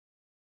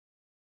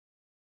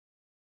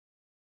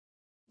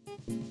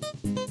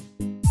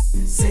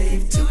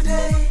Save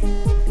today,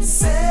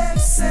 save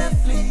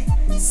safely,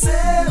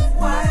 save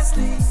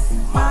wisely,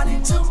 money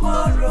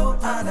tomorrow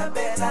and a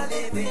better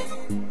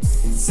living.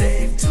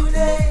 Save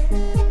today,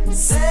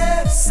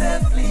 save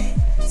safely,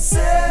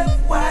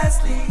 save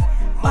wisely,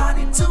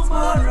 money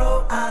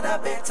tomorrow and a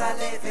better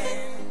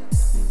living.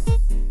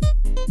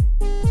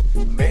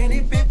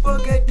 Many people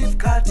get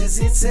difficulties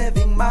in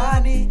saving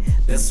money,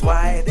 that's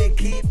why they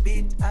keep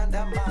it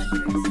under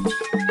mattress.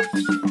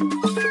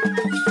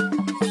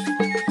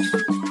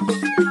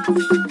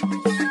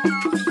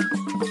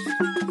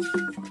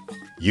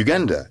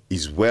 Uganda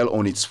is well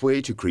on its way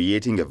to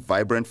creating a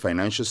vibrant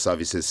financial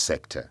services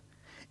sector.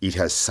 It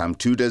has some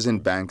 24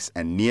 banks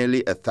and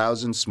nearly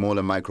 1,000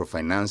 smaller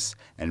microfinance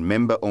and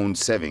member-owned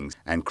savings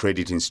and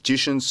credit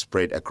institutions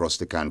spread across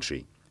the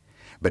country.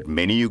 But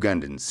many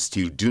Ugandans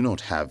still do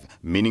not have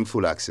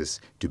meaningful access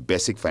to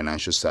basic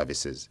financial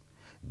services.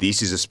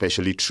 This is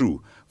especially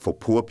true for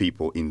poor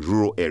people in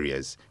rural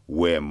areas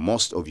where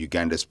most of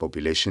Uganda's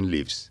population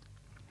lives.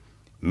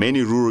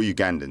 Many rural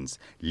Ugandans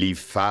live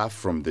far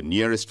from the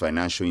nearest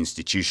financial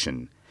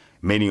institution.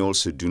 Many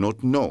also do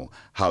not know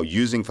how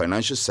using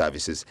financial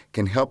services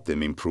can help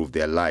them improve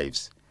their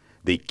lives.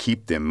 They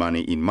keep their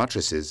money in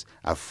mattresses,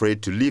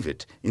 afraid to leave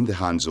it in the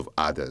hands of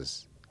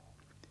others.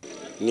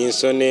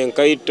 Ninsone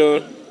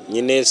nkaito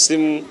nyine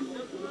simu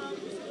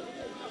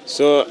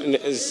so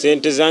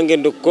sente zange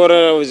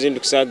ndukora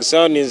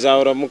uzindukusagisawo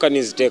ninzaura muka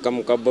niziteka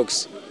muka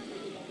box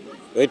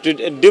wetu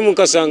dimu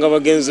kasanga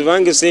bagenzi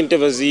bange sente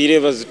bazire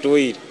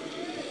bazitoyire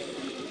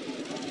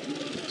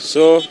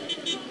so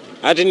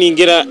ati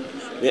ningira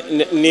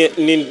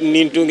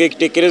nintunge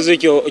kitekerezo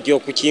kyo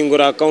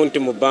kukingura account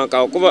mu banka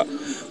akuba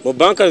mu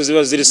banka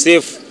ziba ziri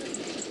safe.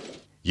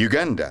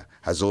 Uganda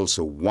has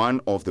also one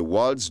of the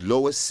world's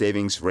lowest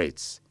savings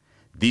rates.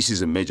 This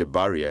is a major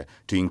barrier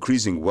to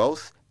increasing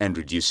wealth and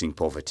reducing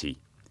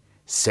poverty.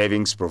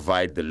 Savings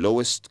provide the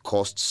lowest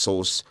cost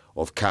source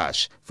of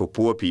cash for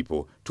poor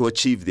people to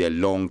achieve their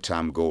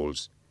long-term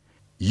goals.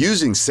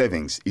 Using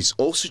savings is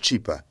also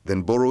cheaper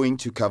than borrowing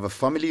to cover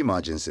family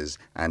emergencies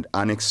and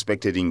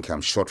unexpected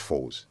income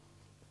shortfalls.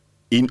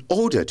 In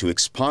order to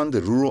expand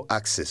the rural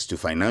access to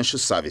financial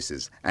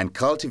services and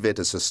cultivate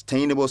a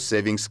sustainable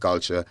savings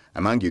culture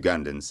among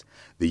Ugandans,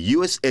 the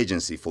U.S.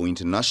 Agency for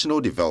International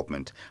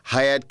Development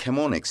hired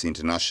Chemonics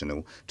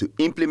International to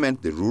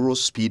implement the Rural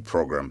Speed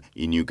program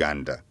in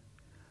Uganda.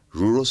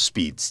 Rural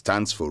Speed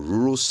stands for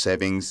Rural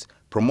Savings,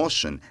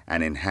 Promotion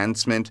and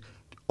Enhancement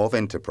of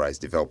Enterprise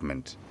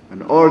Development.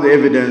 And all the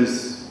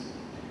evidence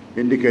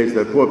indicates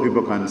that poor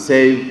people can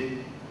save.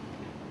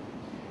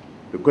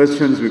 The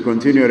questions we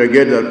continue to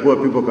get that poor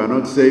people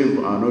cannot save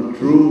are not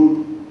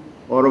true.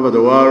 All over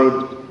the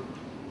world,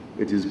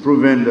 it is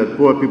proven that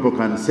poor people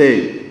can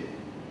save.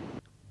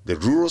 The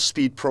Rural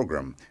Speed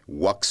program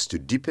works to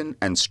deepen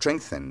and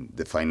strengthen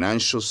the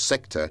financial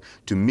sector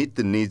to meet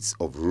the needs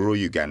of rural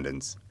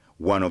Ugandans.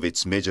 One of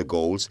its major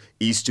goals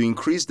is to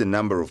increase the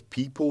number of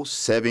people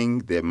saving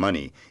their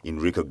money in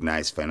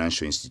recognized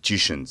financial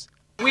institutions.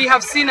 We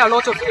have seen a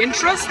lot of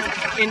interest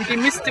in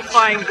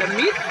demystifying the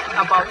myth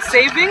about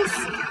savings.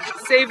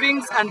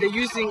 Savings and the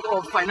using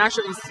of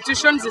financial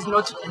institutions is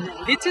not an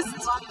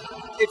elitist.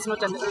 It's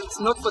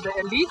not for the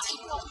elite.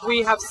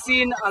 We have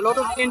seen a lot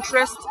of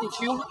interest. If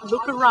you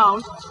look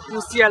around,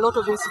 you see a lot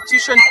of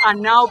institutions are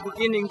now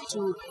beginning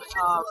to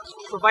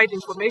provide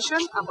information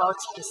about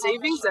the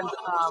savings and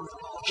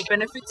the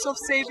benefits of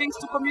savings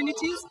to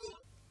communities.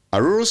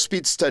 A Rural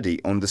Speed study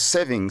on the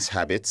savings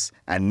habits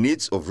and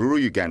needs of rural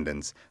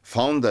Ugandans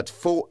found that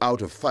 4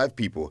 out of 5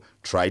 people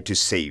tried to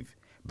save,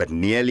 but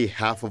nearly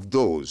half of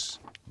those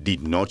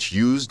did not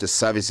use the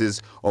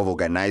services of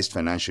organized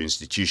financial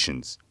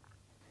institutions.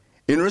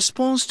 In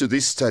response to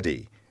this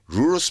study,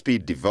 Rural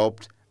Speed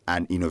developed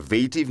an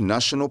innovative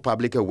national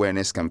public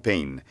awareness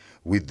campaign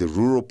with the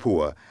rural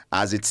poor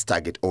as its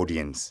target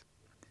audience.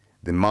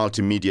 The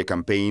multimedia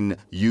campaign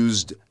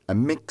used a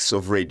mix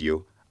of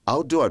radio,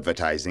 outdoor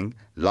advertising,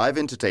 live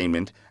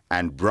entertainment,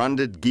 and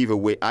branded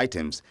giveaway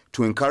items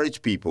to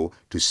encourage people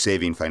to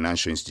save in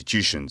financial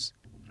institutions.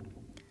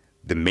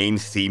 The main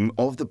theme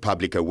of the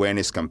public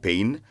awareness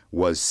campaign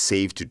was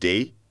Save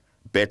Today,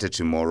 Better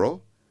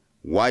Tomorrow,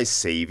 Wise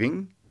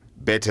Saving,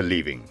 Better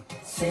Living.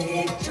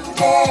 Save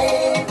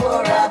today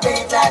for a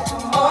better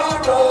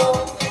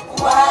tomorrow.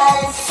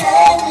 Wise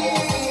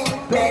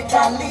saving,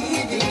 better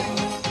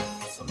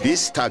living.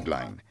 This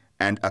tagline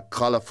and a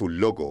colorful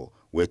logo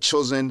were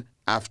chosen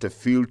after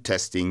field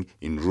testing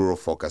in rural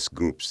focus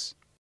groups.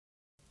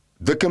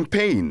 The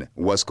campaign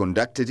was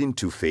conducted in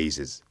 2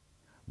 phases.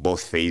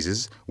 Both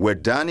phases were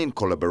done in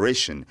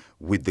collaboration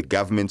with the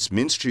government's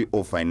Ministry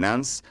of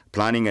Finance,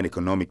 Planning and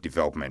Economic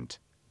Development.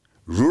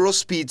 Rural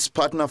Speed's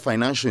partner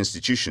financial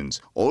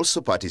institutions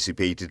also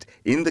participated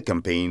in the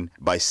campaign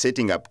by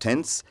setting up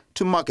tents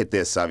to market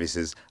their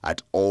services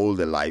at all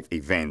the live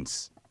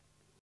events.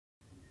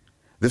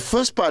 The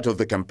first part of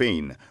the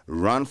campaign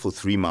ran for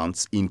 3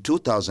 months in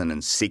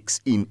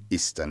 2006 in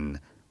eastern,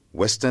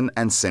 western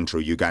and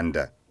central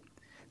Uganda.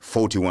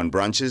 41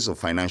 branches of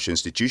financial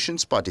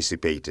institutions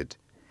participated.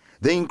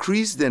 They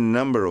increased the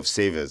number of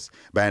savers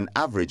by an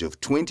average of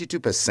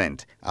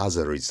 22% as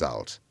a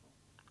result.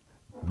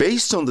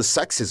 Based on the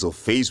success of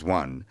Phase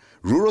 1,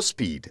 Rural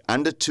Speed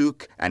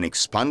undertook an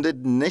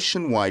expanded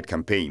nationwide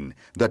campaign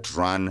that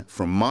ran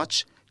from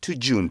March to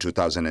June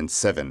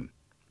 2007.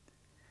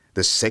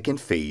 The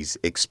second phase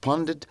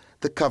expanded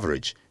the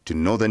coverage to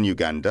northern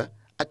Uganda,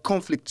 a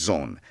conflict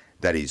zone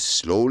that is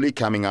slowly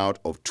coming out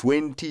of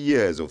 20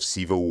 years of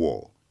civil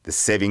war. The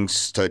savings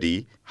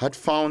study had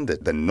found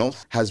that the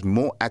north has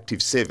more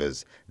active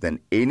savers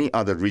than any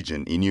other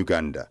region in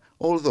Uganda,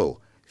 although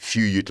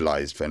few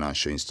utilized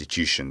financial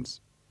institutions.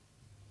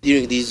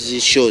 During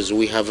these shows,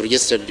 we have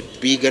registered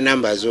bigger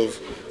numbers of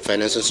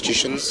financial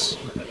institutions,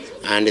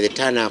 and the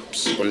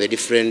turn-ups on the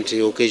different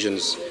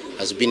occasions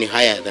has been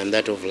higher than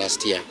that of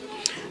last year.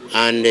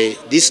 And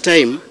this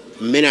time,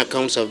 many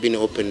accounts have been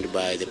opened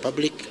by the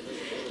public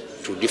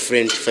to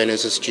different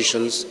financial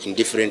institutions in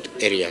different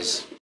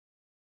areas.